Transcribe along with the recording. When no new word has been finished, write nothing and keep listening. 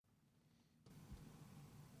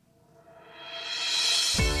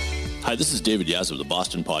Hi, this is David Yaz of the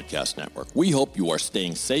Boston Podcast Network. We hope you are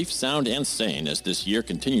staying safe, sound, and sane as this year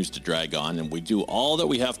continues to drag on and we do all that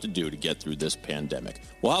we have to do to get through this pandemic.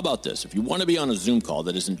 Well, how about this? If you want to be on a Zoom call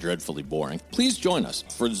that isn't dreadfully boring, please join us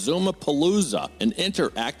for Zoomapalooza, an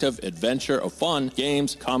interactive adventure of fun,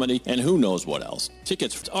 games, comedy, and who knows what else.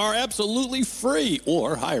 Tickets are absolutely free,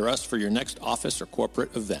 or hire us for your next office or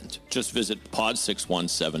corporate event. Just visit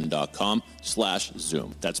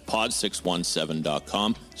pod617.com/Zoom. That's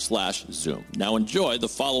pod617.com/Zoom. Now enjoy the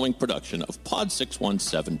following production of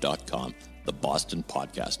Pod617.com, the Boston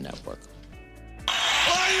Podcast Network.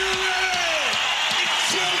 Are you ready?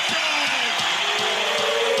 It's showtime!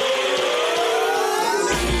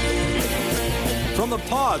 From the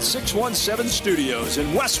Pod 617 studios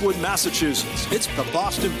in Westwood, Massachusetts, it's the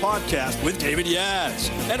Boston Podcast with David Yaz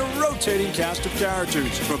and a rotating cast of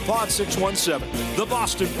characters from Pod 617, the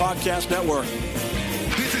Boston Podcast Network.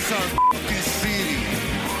 This is our city.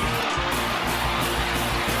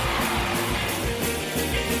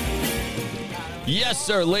 Yes,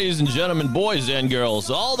 sir, ladies and gentlemen, boys and girls,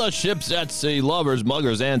 all the ships at sea, lovers,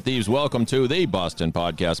 muggers, and thieves, welcome to the Boston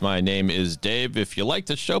Podcast. My name is Dave. If you like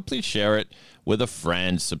the show, please share it with a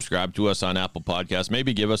friend. Subscribe to us on Apple Podcasts.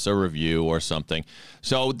 Maybe give us a review or something.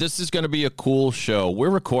 So this is going to be a cool show. We're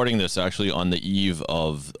recording this actually on the eve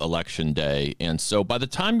of Election Day. And so by the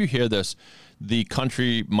time you hear this, the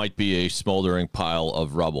country might be a smoldering pile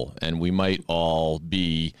of rubble, and we might all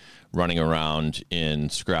be running around in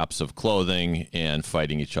scraps of clothing and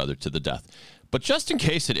fighting each other to the death. But just in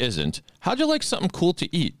case it isn't, how'd you like something cool to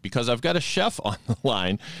eat? Because I've got a chef on the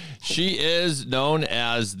line. She is known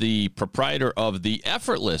as the proprietor of the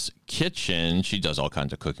Effortless Kitchen. She does all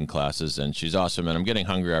kinds of cooking classes, and she's awesome. And I'm getting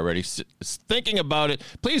hungry already thinking about it.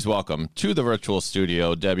 Please welcome to the virtual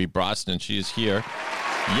studio, Debbie Brosnan. She is here.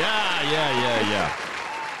 Yeah.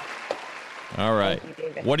 All right. Thank you,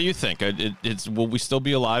 David. What do you think? Will we still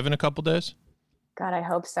be alive in a couple days? God, I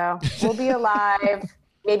hope so. We'll be alive.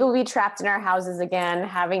 Maybe we'll be trapped in our houses again,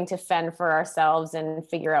 having to fend for ourselves and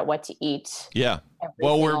figure out what to eat. Yeah.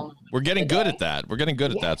 Well, we're getting good at that. We're getting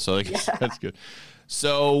good at that. So that's good.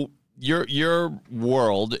 So your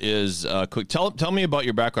world is cook. Tell me about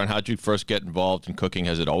your background. How did you first get involved in cooking?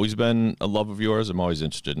 Has it always been a love of yours? I'm always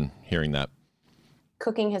interested in hearing that.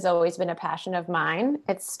 Cooking has always been a passion of mine.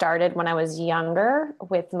 It started when I was younger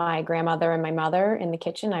with my grandmother and my mother in the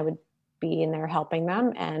kitchen. I would be in there helping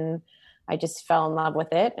them, and I just fell in love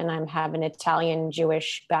with it. And I have an Italian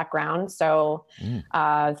Jewish background. So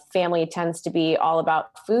family tends to be all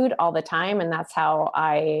about food all the time. And that's how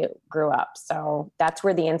I grew up. So that's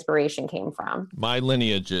where the inspiration came from. My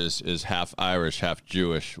lineage is half Irish, half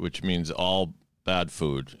Jewish, which means all bad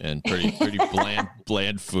food and pretty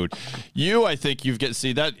bland food. I think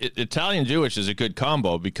that Italian Jewish is a good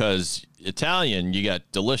combo, because Italian, you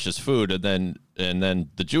got delicious food, and then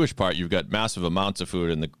the Jewish part, you've got massive amounts of food,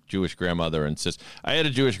 and the Jewish grandmother insists. I had a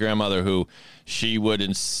Jewish grandmother who she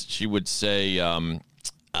would say, to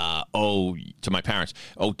my parents,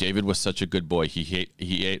 "Oh, David was such a good boy. He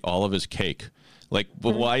ate all of his cake." Like,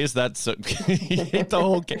 but why is that so? He ate the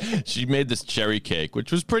whole cake. She made this cherry cake,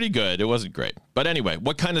 which was pretty good. It wasn't great, but anyway,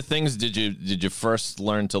 what kind of things did you first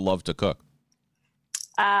learn to love to cook?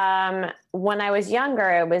 When I was younger,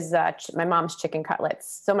 it was my mom's chicken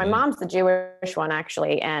cutlets. So my mom's the Jewish one,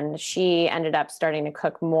 actually, and she ended up starting to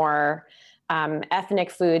cook more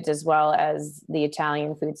ethnic foods as well as the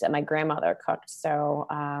Italian foods that my grandmother cooked. So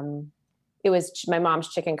it was my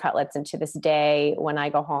mom's chicken cutlets, and to this day, when I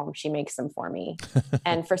go home, she makes them for me.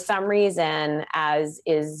 And for some reason, as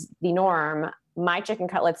is the norm, my chicken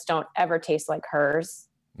cutlets don't ever taste like hers.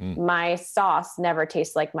 My sauce never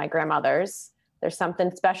tastes like my grandmother's. There's something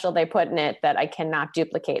special they put in it that I cannot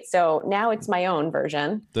duplicate. So now it's my own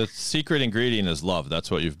version. The secret ingredient is love. That's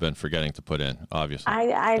what you've been forgetting to put in, obviously.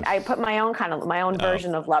 I put my own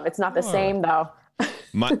version of love. It's not the same though.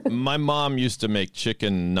 My mom used to make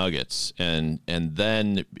chicken nuggets, and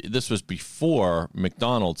then this was before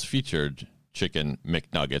McDonald's featured chicken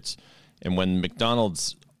McNuggets. And when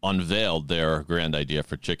McDonald's unveiled their grand idea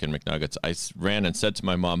for chicken McNuggets, I ran and said to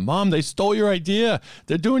my mom, "Mom, they stole your idea.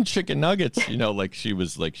 They're doing chicken nuggets." Like she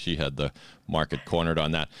had the market cornered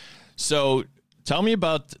on that. So tell me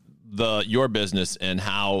about your business and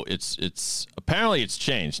how it's apparently it's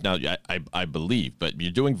changed now. I believe, but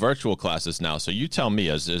you're doing virtual classes now. So you tell me,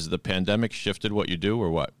 has the pandemic shifted what you do, or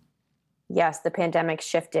what? Yes, the pandemic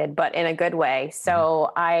shifted, but in a good way.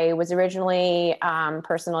 So I was originally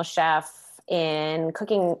personal chef in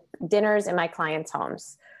cooking dinners in my clients'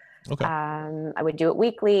 homes. Okay. I would do it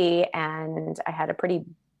weekly, and I had a pretty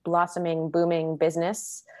blossoming, booming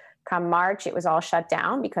business. Come March, it was all shut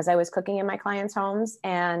down because I was cooking in my clients' homes,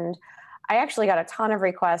 and I actually got a ton of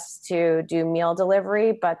requests to do meal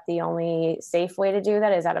delivery, but the only safe way to do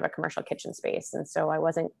that is out of a commercial kitchen space. And so I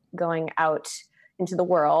wasn't going out into the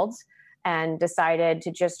world, and decided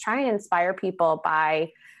to just try and inspire people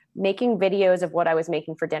by making videos of what I was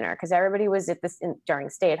making for dinner. Because everybody was during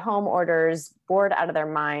stay-at-home orders, bored out of their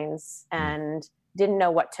minds, and didn't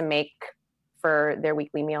know what to make for their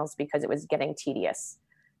weekly meals because it was getting tedious.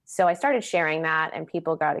 So I started sharing that, and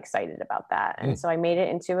people got excited about that. And so I made it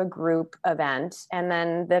into a group event, and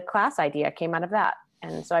then the class idea came out of that.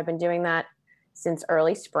 And so I've been doing that since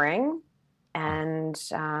early spring. And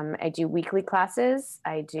I do weekly classes,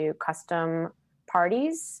 I do custom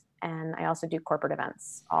parties, and I also do corporate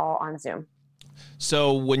events, all on Zoom.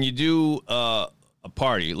 So when you do a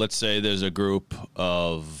party, let's say there's a group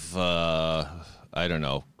of, I don't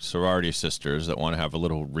know, sorority sisters that want to have a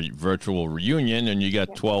little virtual reunion, and you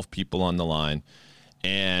got 12 people on the line.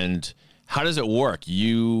 And how does it work?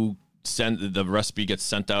 You send the recipe gets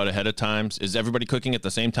sent out ahead of time. Is everybody cooking at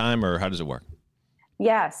the same time, or how does it work?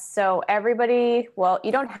 Yes. So everybody, well,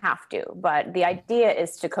 you don't have to, but the idea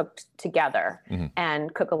is to cook together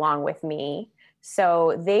and cook along with me.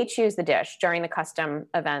 So they choose the dish during the custom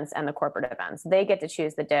events and the corporate events. They get to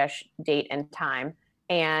choose the dish, date, and time.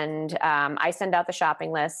 And I send out the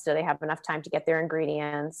shopping list so they have enough time to get their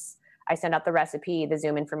ingredients. I send out the recipe, the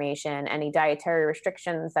Zoom information, any dietary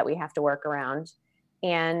restrictions that we have to work around.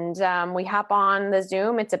 And we hop on the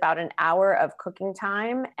Zoom. It's about an hour of cooking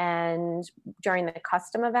time. And during the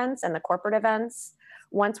custom events and the corporate events,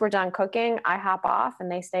 once we're done cooking, I hop off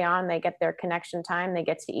and they stay on. They get their connection time. They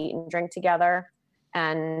get to eat and drink together.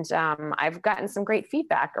 And I've gotten some great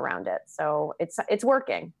feedback around it. So it's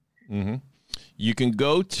working. Mm-hmm. You can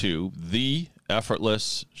go to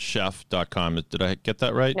theeffortlesschef.com. Did I get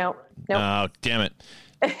that right? Nope. Oh, damn it.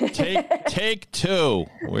 Take two.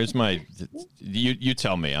 Where's my, you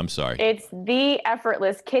tell me, I'm sorry. It's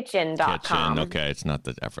theeffortlesskitchen.com. Kitchen. Okay, it's not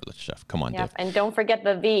the Effortless Chef. Come on, Dave. And don't forget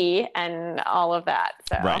the V and all of that.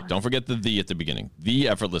 So. Right. Don't forget the at the beginning.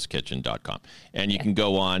 Theeffortlesskitchen.com. And you can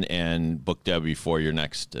go on and book Debbie for your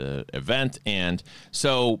next event. And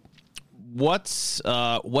so what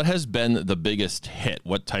has been the biggest hit?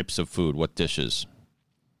 What types of food? What dishes?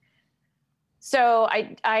 So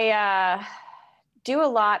I do a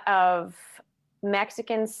lot of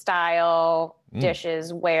Mexican style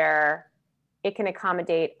dishes where it can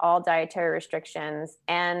accommodate all dietary restrictions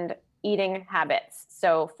and eating habits.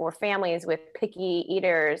 So for families with picky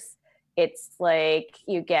eaters, it's like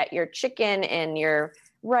you get your chicken and your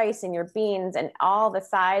rice and your beans, and all the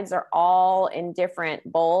sides are all in different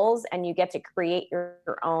bowls, and you get to create your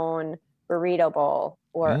own burrito bowl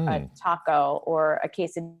or a taco or a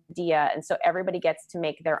quesadilla. And so everybody gets to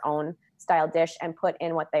make their own style dish and put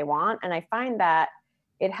in what they want. And I find that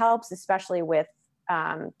it helps, especially with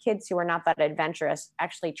kids who are not that adventurous,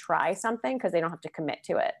 actually try something because they don't have to commit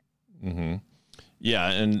to it. Mm-hmm.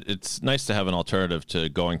 Yeah, and it's nice to have an alternative to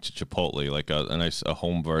going to Chipotle, like a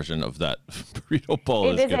home version of that burrito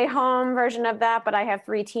bowl. It is a home version of that, but I have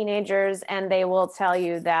 3 teenagers, and they will tell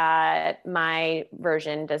you that my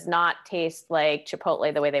version does not taste like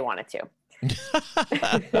Chipotle the way they want it to.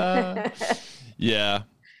 Yeah.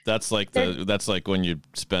 That's like when you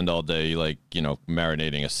spend all day,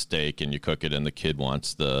 marinating a steak and you cook it and the kid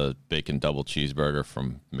wants the bacon double cheeseburger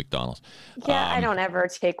from McDonald's. Yeah, I don't ever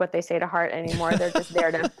take what they say to heart anymore. They're just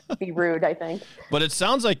there to be rude, I think. But it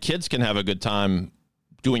sounds like kids can have a good time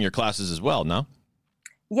doing your classes as well, no?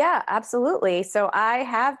 Yeah, absolutely. So I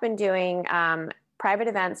have been doing private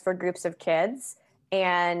events for groups of kids,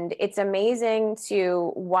 and it's amazing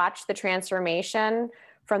to watch the transformation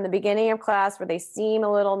from the beginning of class where they seem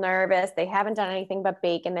a little nervous. They haven't done anything but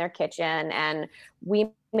bake in their kitchen. And we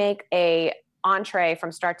make a entree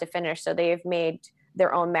from start to finish. So they've made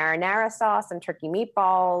their own marinara sauce and turkey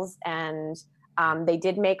meatballs. And they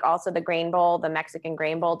did make also the grain bowl, the Mexican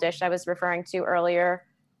grain bowl dish I was referring to earlier.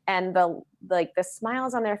 And the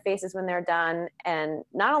smiles on their faces when they're done. And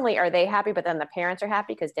not only are they happy, but then the parents are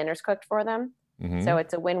happy because dinner's cooked for them. Mm-hmm. So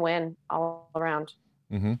it's a win-win all around.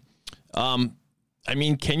 Mm-hmm.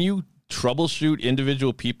 Can you troubleshoot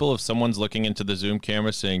individual people if someone's looking into the Zoom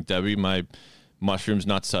camera saying, Debbie, my mushroom's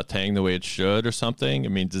not sauteing the way it should or something?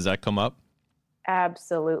 Does that come up?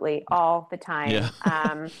 Absolutely. All the time. Yeah.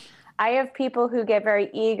 I have people who get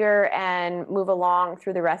very eager and move along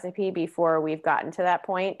through the recipe before we've gotten to that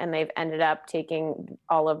point, and they've ended up taking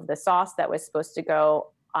all of the sauce that was supposed to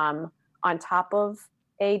go on top of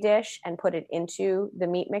a dish and put it into the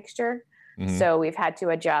meat mixture. Mm-hmm. So we've had to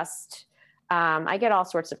adjust. I get all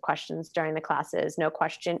sorts of questions during the classes. No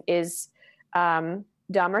question is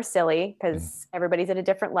dumb or silly because everybody's at a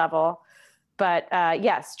different level. But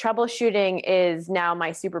yes, troubleshooting is now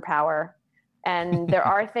my superpower. And there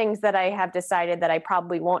are things that I have decided that I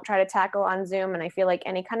probably won't try to tackle on Zoom. And I feel like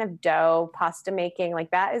any kind of dough, pasta making,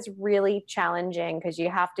 like that is really challenging because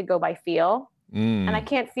you have to go by feel. And I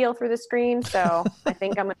can't feel through the screen. So I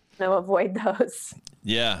think I'm going to avoid those.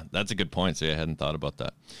 Yeah, that's a good point. See, I hadn't thought about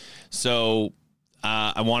that. So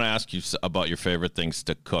I want to ask you about your favorite things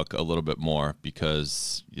to cook a little bit more,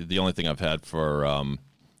 because the only thing I've had for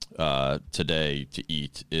today to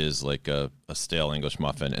eat is like a stale English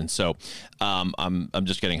muffin, and so I'm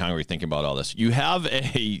just getting hungry thinking about all this. You have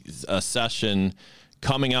a session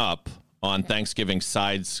coming up on Thanksgiving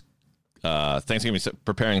sides,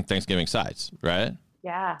 preparing Thanksgiving sides, right?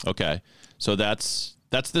 Yeah. Okay, so that's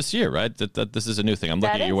this year, right? That this is a new thing. I'm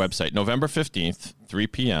looking at your website, November 15th, 3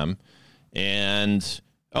 p.m. And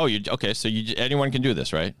so anyone can do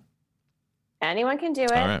this, right? Anyone can do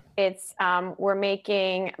it. All right. It's we're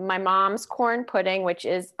making my mom's corn pudding, which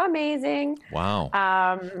is amazing.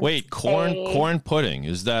 Wow. Wait, corn pudding.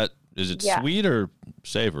 Is it sweet or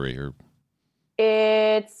savory or?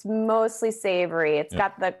 It's mostly savory. It's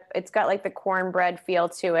got like the cornbread feel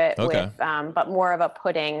to it with but more of a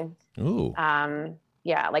pudding. Ooh.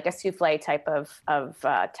 Like a souffle type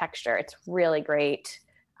of texture. It's really great.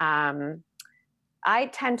 I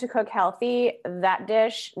tend to cook healthy. That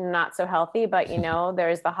dish, not so healthy, but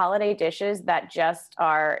there's the holiday dishes that just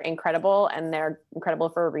are incredible, and they're incredible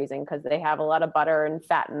for a reason because they have a lot of butter and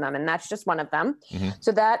fat in them, and that's just one of them. Mm-hmm.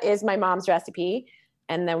 So that is my mom's recipe,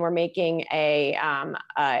 and then we're making a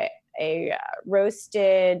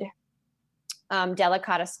roasted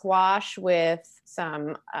delicata squash with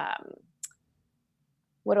some.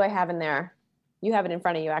 What do I have in there? You have it in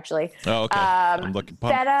front of you, actually. Oh, okay. I'm looking.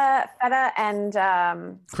 Feta and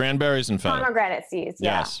cranberries and feta. Pomegranate seeds.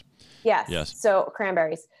 Yeah. Yes. So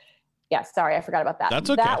cranberries. Yes. Sorry, I forgot about that. That's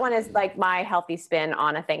okay. That one is like my healthy spin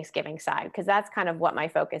on a Thanksgiving side because that's kind of what my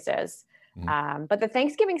focus is. Mm-hmm. But the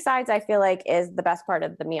Thanksgiving sides, I feel like, is the best part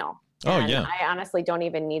of the meal. Oh, yeah. I honestly don't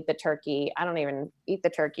even need the turkey. I don't even eat the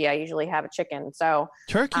turkey. I usually have a chicken. So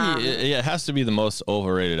turkey, it has to be the most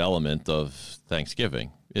overrated element of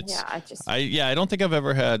Thanksgiving. I don't think I've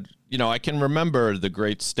ever had, I can remember the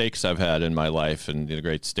great steaks I've had in my life and the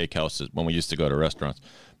great steakhouses when we used to go to restaurants.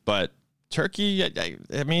 But turkey,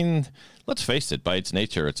 I mean, let's face it, by its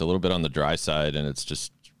nature, it's a little bit on the dry side and it's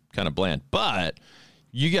just kind of bland. But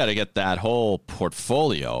you got to get that whole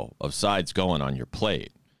portfolio of sides going on your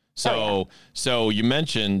plate. So you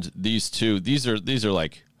mentioned these two. These are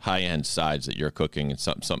like high-end sides that you're cooking and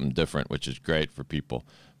something different, which is great for people.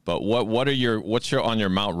 But what's your on your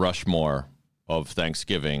Mount Rushmore of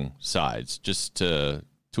Thanksgiving sides just to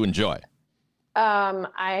enjoy?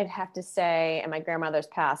 I'd have to say, and my grandmother's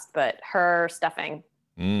passed, but her stuffing.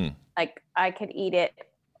 Like I could eat it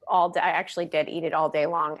all day. I actually did eat it all day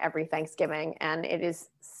long every Thanksgiving, and it is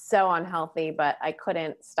so unhealthy, but I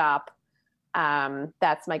couldn't stop.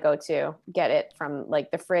 That's my go-to. Get it from like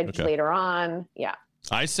the fridge later on. Yeah.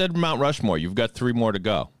 I said Mount Rushmore. You've got 3 more to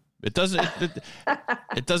go. It doesn't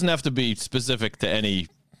have to be specific to any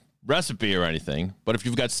recipe or anything, but if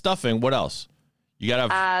you've got stuffing, what else? You got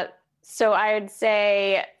to have... So I'd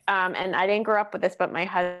say, and I didn't grow up with this, but my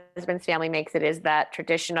husband's family makes it, is that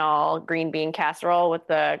traditional green bean casserole with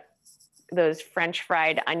those French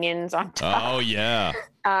fried onions on top. Oh, yeah.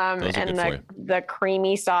 And the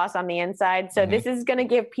creamy sauce on the inside. So this is going to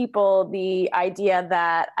give people the idea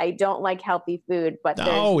that I don't like healthy food, but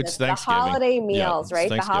it's the holiday meals, right?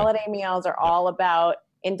 The holiday meals are all about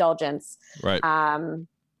indulgence. Right.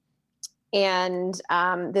 And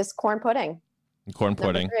this corn pudding. Corn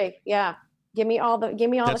pudding. Number 3. Yeah. Give me all the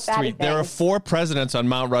fatty things. There are 4 presidents on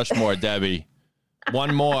Mount Rushmore, Debbie.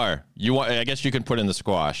 One more. I guess you can put in the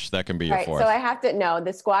squash. That can be your 4th. So I have to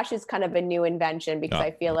the squash is kind of a new invention because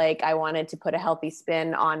I feel like I wanted to put a healthy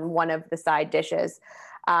spin on one of the side dishes.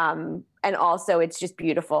 And also it's just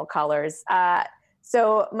beautiful colors.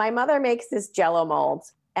 So my mother makes this Jell-O mold,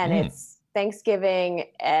 and it's Thanksgiving,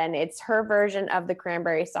 and it's her version of the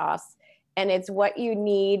cranberry sauce. And it's what you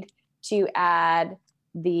need to add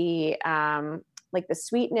the like the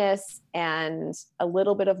sweetness and a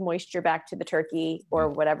little bit of moisture back to the turkey or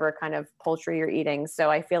whatever kind of poultry you're eating. So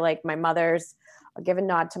I feel like I'll give a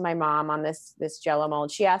nod to my mom on this Jell-O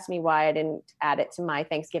mold. She asked me why I didn't add it to my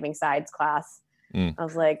Thanksgiving sides class. I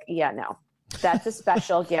was like, yeah, no, that's a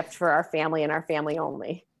special gift for our family and our family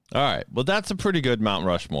only. All right. Well, that's a pretty good Mount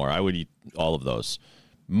Rushmore. I would eat all of those.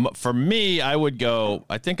 For me, I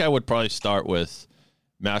think I would probably start with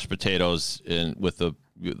mashed potatoes with a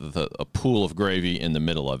pool of gravy in the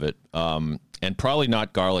middle of it, and probably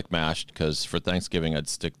not garlic mashed because for Thanksgiving I'd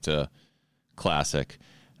stick to classic.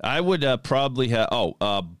 I would probably have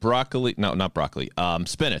broccoli. No, not broccoli.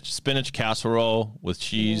 Spinach casserole with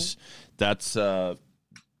cheese. Mm-hmm.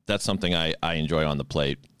 That's something I enjoy on the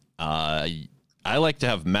plate. I like to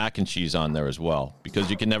have mac and cheese on there as well because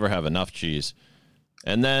you can never have enough cheese.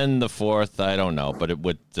 And then the fourth, I don't know, but it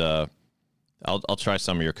would. I'll try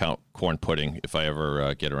some of your corn pudding if I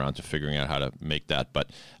ever get around to figuring out how to make that.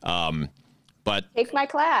 But take my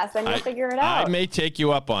class and you'll figure it out. I may take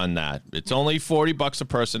you up on that. It's only $40 a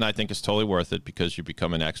person. I think it's totally worth it because you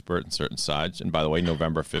become an expert in certain sides. And by the way,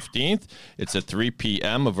 November 15th, it's at 3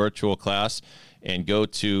 p.m., a virtual class. And go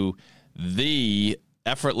to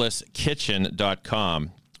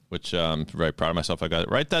theeffortlesskitchen.com, which I'm very proud of myself. I got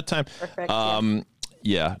it right that time. Perfect.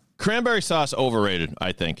 Yeah. Cranberry sauce, overrated,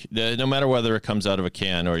 I think. No matter whether it comes out of a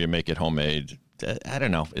can or you make it homemade, I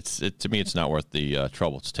don't know. To me, it's not worth the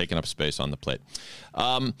trouble. It's taking up space on the plate.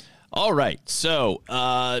 All right. So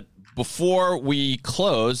before we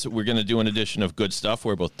close, we're going to do an edition of Good Stuff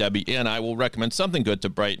where both Debbie and I will recommend something good to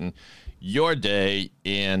brighten your day,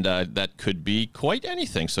 and that could be quite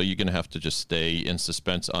anything. So you're going to have to just stay in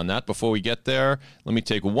suspense on that. Before we get there, let me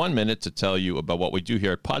take 1 minute to tell you about what we do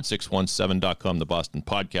here at pod617.com, the Boston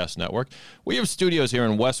Podcast Network. We have studios here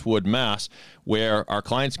in Westwood, Mass, where our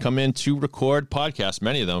clients come in to record podcasts.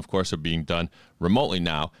 Many of them, of course, are being done remotely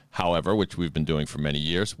now, however, which we've been doing for many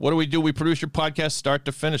years. What do? We produce your podcast start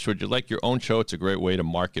to finish. Would you like your own show? It's a great way to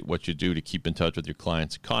market what you do, to keep in touch with your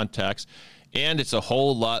clients' contacts. And it's a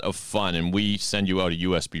whole lot of fun. And we send you out a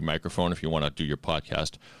USB microphone if you want to do your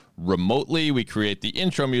podcast remotely. We create the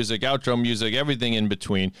intro music, outro music, everything in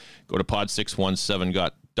between. Go to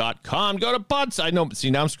pod617.com. Go to I know.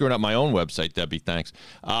 See, now I'm screwing up my own website, Debbie. Thanks.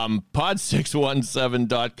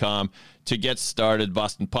 Pod617.com to get started.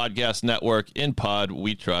 Boston Podcast Network. In pod,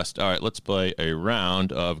 we trust. All right, let's play a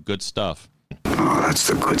round of Good Stuff. Oh, that's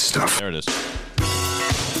the good stuff. There it is.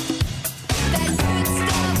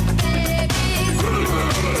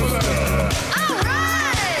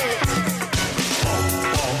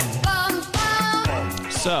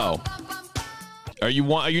 So, are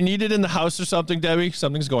you needed in the house or something, Debbie?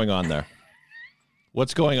 Something's going on there.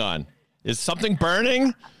 What's going on? Is something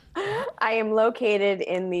burning? I am located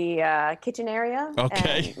in the kitchen area.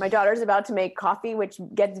 Okay. And my daughter's about to make coffee, which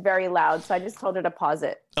gets very loud, so I just told her to pause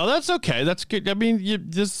it. Oh, that's okay. That's good. I mean,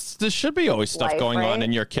 this should be always stuff going on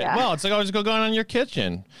in your kitchen. Yeah. Well, it's like always going on in your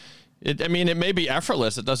kitchen. It may be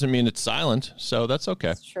effortless. It doesn't mean it's silent, so that's okay.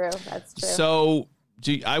 That's true. So,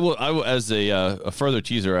 I will, as a further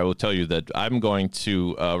teaser, I will tell you that I'm going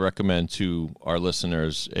to recommend to our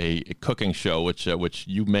listeners a cooking show, which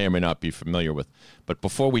you may or may not be familiar with. But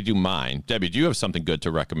before we do mine, Debbie, do you have something good to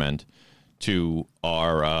recommend to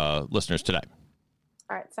our listeners today?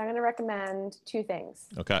 All right, so I'm going to recommend two things.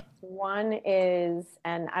 Okay. One is,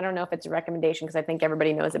 and I don't know if it's a recommendation because I think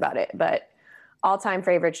everybody knows about it, but all-time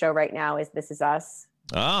favorite show right now is This Is Us.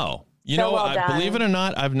 Oh. Well believe it or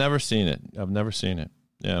not, I've never seen it.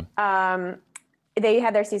 Yeah. They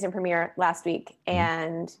had their season premiere last week,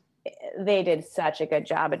 and they did such a good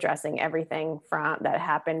job addressing everything that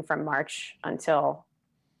happened from March until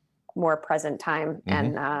more present time.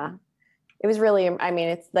 Mm-hmm. And it was really,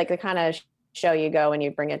 it's like the kind of show you go and you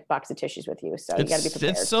bring a box of tissues with you. So you got to be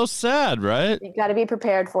prepared. It's so sad, right? You got to be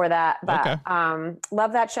prepared for that. But okay.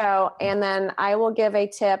 Love that show. And then I will give a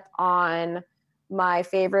tip on my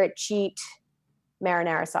favorite cheat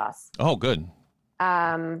marinara sauce. Oh, good.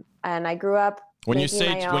 And I grew up when you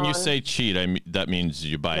say cheat, that means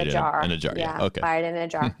you buy it in a jar. Yeah, okay. Buy it in a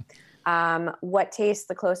jar. What tastes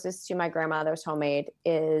the closest to my grandmother's homemade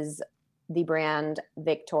is the brand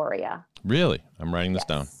Victoria. Really? I'm writing this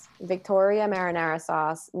down. Victoria marinara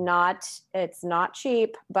sauce. It's not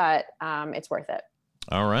cheap, but it's worth it.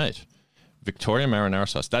 All right. Victoria marinara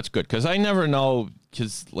sauce. That's good because I never know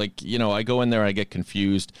because I go in there, I get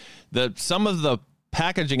confused. Some of the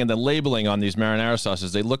packaging and the labeling on these marinara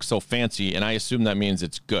sauces, they look so fancy, and I assume that means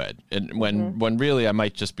it's good. And when really I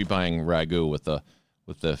might just be buying ragu with the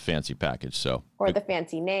fancy package. So the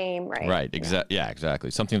fancy name, right? Right. Exactly.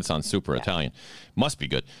 Something that sounds super Italian. Must be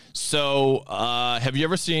good. So, have you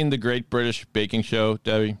ever seen the Great British Baking Show,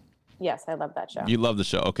 Debbie? Yes, I love that show. You love the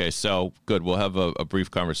show. Okay, so good. We'll have a brief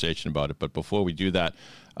conversation about it. But before we do that,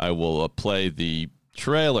 I will play the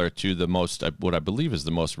trailer to what I believe is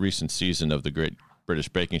the most recent season of the Great British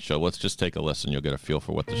Baking Show. Let's just take a listen. You'll get a feel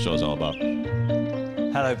for what the show's all about.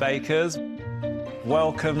 Hello, bakers.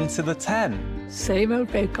 Welcome to the 10. Same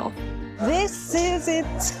old bake-off. This is it.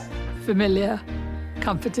 Familiar,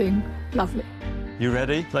 comforting, lovely. You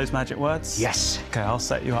ready? Those magic words? Yes. Okay, I'll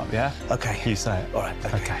set you up, yeah? Okay. You say it. All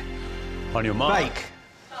right. Okay. On your mark. Bake.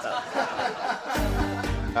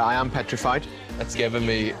 I am petrified. It's given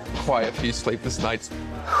me quite a few sleepless nights.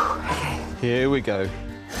 Here we go.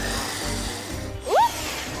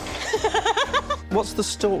 What's the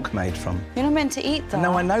stalk made from? You're not meant to eat that.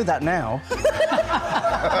 No, I know that now.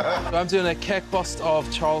 I'm doing a kick bust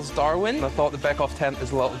of Charles Darwin. I thought the Beckhoff tent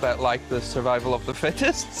is a little bit like the survival of the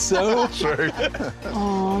fittest. So true.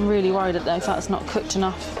 Oh, I'm really worried that if that's not cooked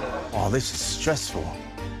enough. Oh, this is stressful.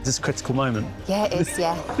 Is this a critical moment? Yeah, it is,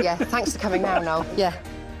 yeah. Thanks for coming now, Noel. Yeah.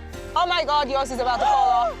 Oh my God, yours is about to fall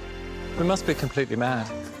off. We must be completely mad.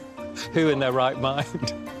 Who in their right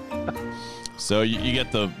mind? So you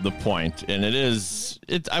get the point, and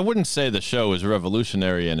I wouldn't say the show is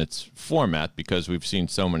revolutionary in its format because we've seen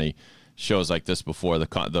so many shows like this before,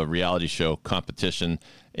 the reality show competition,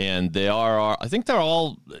 and I think they're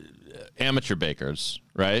all amateur bakers,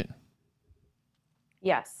 right?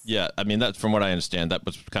 Yes. Yeah, I mean, that's from what I understand, that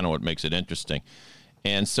was kind of what makes it interesting.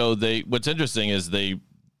 And so what's interesting is they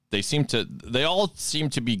all seem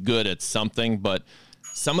to be good at something, but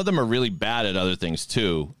some of them are really bad at other things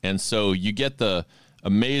too. And so you get the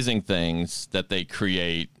amazing things that they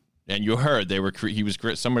create. And you heard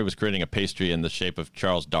somebody was creating a pastry in the shape of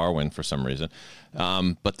Charles Darwin for some reason.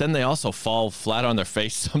 But then they also fall flat on their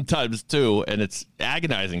face sometimes too. And it's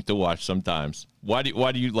agonizing to watch sometimes. Why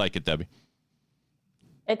do you like it, Debbie?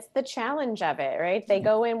 It's the challenge of it, right? They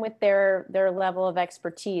go in with their level of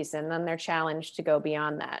expertise, and then they're challenged to go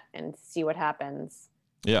beyond that and see what happens.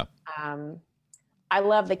 Yeah. I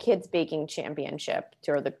love the Kids Baking Championship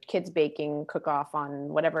or the Kids Baking Cook-Off on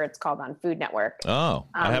whatever it's called on Food Network. Oh,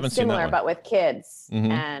 I haven't seen that one. Similar, but with kids, Mhm.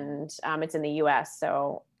 and it's in the U.S.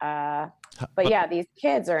 So, but yeah, these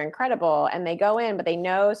kids are incredible, and they go in, but they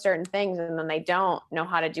know certain things, and then they don't know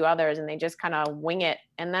how to do others, and they just kind of wing it.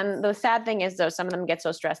 And then the sad thing is, though, some of them get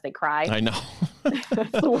so stressed they cry. I know.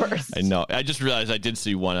 It's the worst. I know. I just realized I did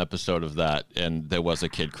see one episode of that, and there was a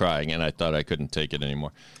kid crying, and I thought I couldn't take it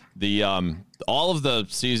anymore. All of the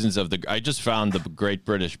seasons I just found the Great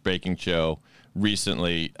British Baking Show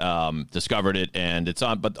recently, discovered it, and it's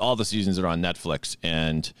on, but all the seasons are on Netflix,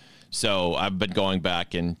 and so I've been going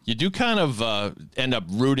back, and you do kind of end up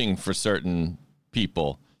rooting for certain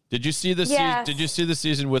people. Did you see this? Yes. Did you see the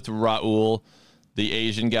season with Raul, the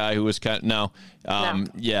Asian guy who was no?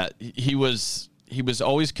 Yeah, he was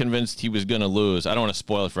always convinced he was going to lose. I don't want to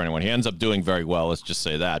spoil it for anyone. He ends up doing very well. Let's just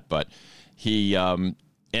say that, but he.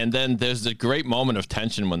 And then there's a great moment of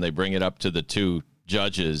tension when they bring it up to the two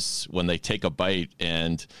judges when they take a bite,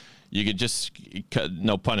 and you could just cut,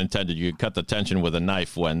 no pun intended, you could cut the tension with a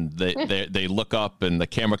knife when they look up and the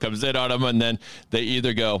camera comes in on them, and then they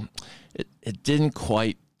either go, it didn't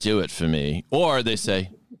quite do it for me, or they say,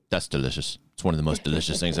 that's delicious. It's one of the most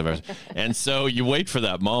delicious things I've ever seen. And so you wait for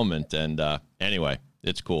that moment, and anyway,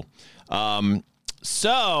 it's cool.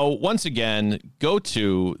 So once again, go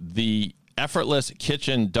to the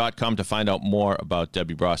effortlesskitchen.com to find out more about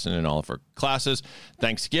Debbie Brosnan and all of her classes.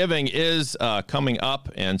 Thanksgiving is coming up,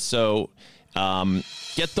 and so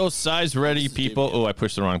get those sides ready, people. Oh, I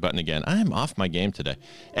pushed the wrong button again. I'm off my game today.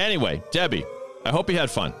 Anyway, Debbie, I hope you had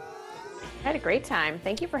fun. I had a great time.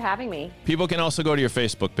 Thank you for having me. People can also go to your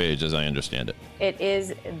Facebook page, as I understand it. It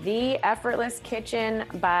is The Effortless Kitchen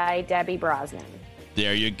by Debbie Brosnan.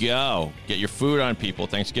 There you go. Get your food on, people.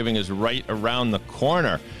 Thanksgiving is right around the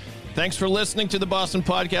corner. Thanks for listening to the Boston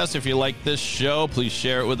Podcast. If you like this show, please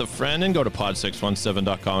share it with a friend and go to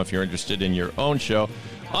pod617.com if you're interested in your own show.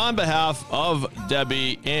 On behalf of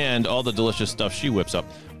Debbie and all the delicious stuff she whips up,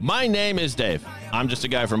 my name is Dave. I'm just a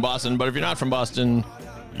guy from Boston, but if you're not from Boston,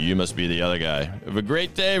 you must be the other guy. Have a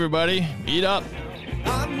great day, everybody. Eat up.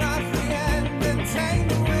 I'm not the entertainer.